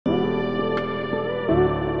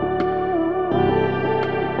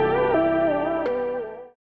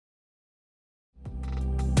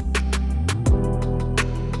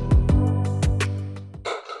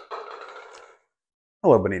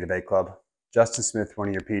Hello, Bonita Bay Club. Justin Smith, one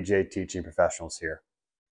of your PGA teaching professionals here.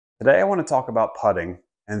 Today I want to talk about putting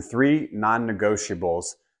and 3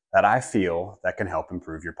 non-negotiables that I feel that can help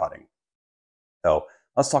improve your putting. So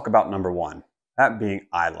let's talk about number 1, that being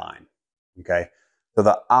eye line. Okay, so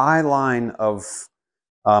the eye line of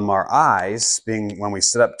our eyes, being when we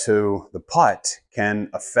sit up to the putt, can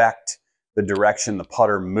affect the direction the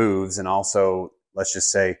putter moves and also, let's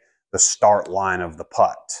just say, the start line of the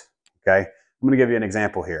putt. Okay, I'm going to give you an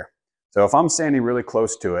example here. So if I'm standing really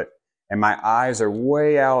close to it and my eyes are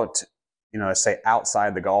way out, say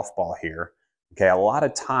outside the golf ball here, okay, a lot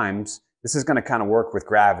of times this is going to kind of work with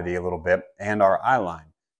gravity a little bit and our eye line.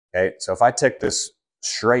 Okay, so if I take this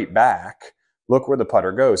straight back, look where the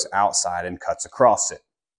putter goes, outside and cuts across it.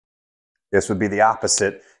 This would be the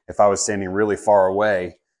opposite if I was standing really far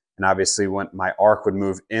away, and obviously when my arc would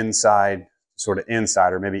move inside, sort of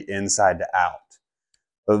inside, or maybe inside to out.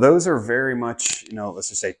 So those are very much, let's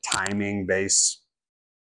just say timing-based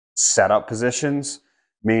setup positions,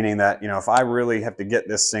 meaning that, if I really have to get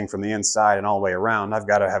this thing from the inside and all the way around, I've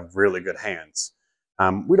got to have really good hands.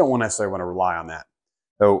 We don't necessarily want to rely on that.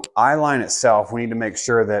 So eye line itself, we need to make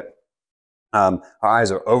sure that our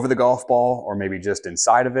eyes are over the golf ball or maybe just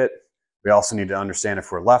inside of it. We also need to understand if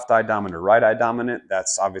we're left eye dominant or right eye dominant.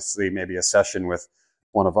 That's obviously maybe a session with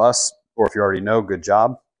one of us, or if you already know, good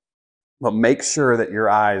job. But make sure that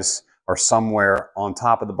your eyes are somewhere on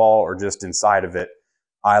top of the ball or just inside of it.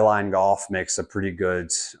 Eyeline Golf makes a pretty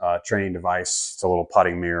good training device. It's a little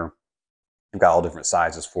putting mirror. You've got all different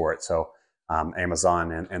sizes for it. So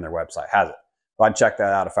Amazon and their website has it. So I'd check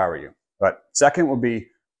that out if I were you. But second would be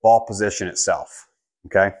ball position itself.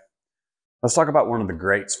 Okay, let's talk about one of the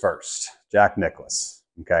greats first, Jack Nicklaus.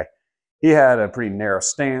 Okay, he had a pretty narrow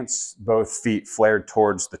stance, both feet flared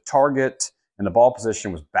towards the target, and the ball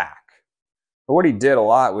position was back. But what he did a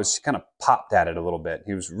lot was kind of popped at it a little bit.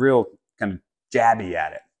 He was real kind of jabby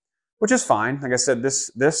at it, which is fine. Like I said, this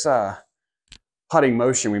putting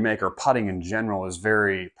motion we make, or putting in general, is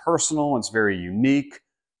very personal. It's very unique,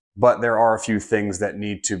 but there are a few things that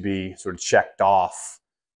need to be sort of checked off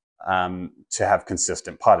to have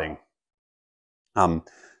consistent putting.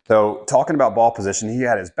 So talking about ball position, he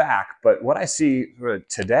had his back, but what I see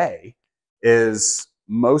today is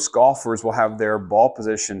most golfers will have their ball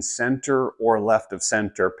position center or left of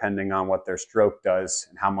center, depending on what their stroke does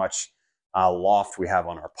and how much loft we have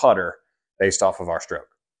on our putter based off of our stroke.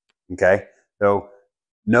 Okay, so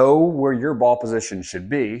know where your ball position should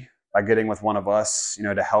be by getting with one of us,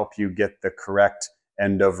 to help you get the correct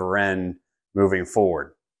end over end moving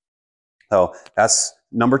forward. So that's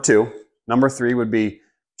number 2. Number 3 would be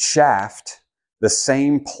shaft the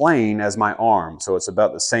same plane as my arm. So it's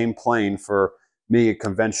about the same plane for me, a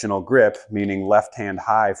conventional grip, meaning left hand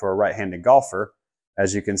high for a right-handed golfer.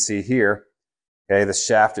 As you can see here, okay, the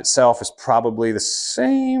shaft itself is probably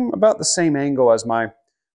about the same angle as my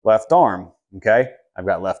left arm. Okay, I've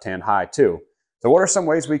got left hand high too. So what are some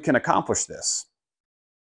ways we can accomplish this?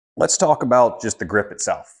 Let's talk about just the grip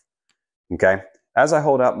itself. Okay, as I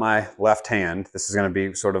hold out my left hand, this is going to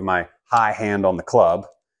be sort of my high hand on the club.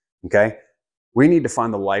 Okay, we need to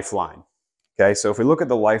find the lifeline. Okay, so if we look at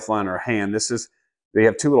the lifeline or hand, we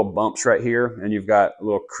have 2 little bumps right here, and you've got a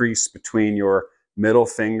little crease between your middle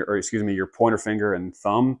finger, or excuse me, your pointer finger and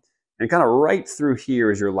thumb, and kind of right through here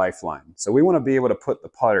is your lifeline. So we want to be able to put the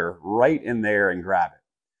putter right in there and grab it.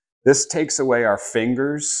 This takes away our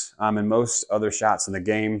fingers. In most other shots in the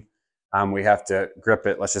game, we have to grip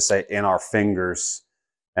it, let's just say, in our fingers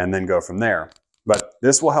and then go from there. But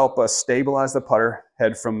this will help us stabilize the putter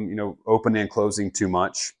head from opening and closing too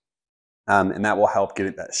much, and that will help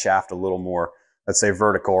get that shaft a little more, let's say,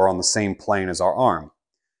 vertical or on the same plane as our arm.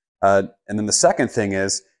 And then the second thing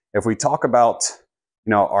is, if we talk about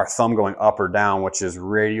our thumb going up or down, which is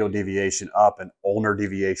radial deviation up and ulnar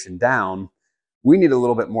deviation down, we need a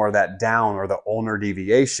little bit more of that down or the ulnar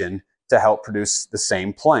deviation to help produce the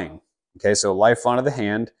same plane. Okay, so lifeline of the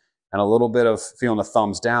hand and a little bit of feeling the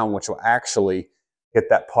thumbs down, which will actually get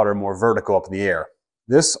that putter more vertical up in the air.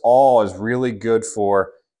 This all is really good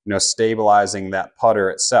for stabilizing that putter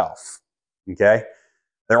itself. Okay,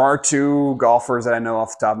 there are 2 golfers that I know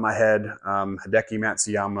off the top of my head, Hideki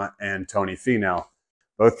Matsuyama and Tony Finau,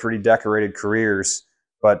 both pretty decorated careers,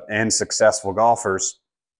 and successful golfers,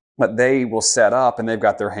 but they will set up and they've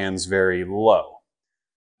got their hands very low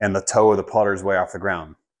and the toe of the putter is way off the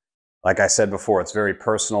ground. Like I said before, it's very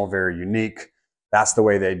personal, very unique. That's the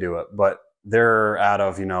way they do it, but they're out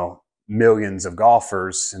of, millions of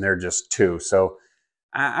golfers and they're just 2. So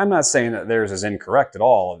I'm not saying that theirs is incorrect at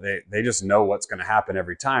all. They just know what's going to happen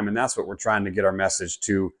every time. And that's what we're trying to get our message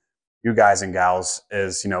to you guys and gals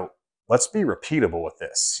is, let's be repeatable with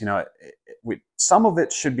this. You know, some of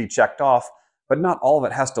it should be checked off, but not all of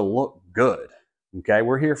it has to look good. Okay,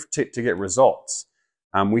 we're here to get results.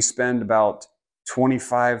 We spend about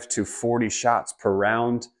 25 to 40 shots per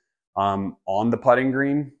round on the putting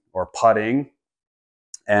green or putting.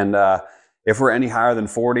 And if we're any higher than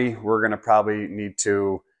 40, we're going to probably need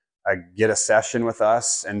to get a session with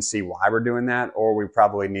us and see why we're doing that, or we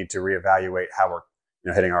probably need to reevaluate how we're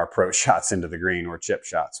hitting our approach shots into the green or chip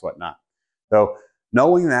shots, whatnot. So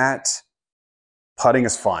knowing that, putting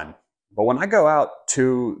is fun. But when I go out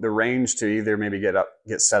to the range to either maybe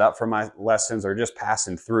get set up for my lessons or just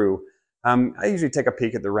passing through, I usually take a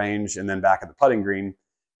peek at the range and then back at the putting green.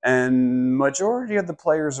 And majority of the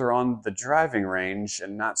players are on the driving range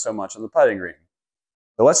and not so much on the putting green.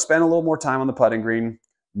 So let's spend a little more time on the putting green.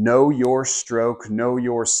 Know your stroke, know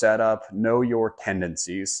your setup, know your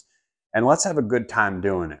tendencies, and let's have a good time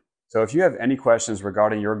doing it. So if you have any questions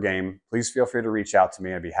regarding your game, please feel free to reach out to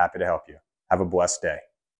me. I'd be happy to help you. Have a blessed day.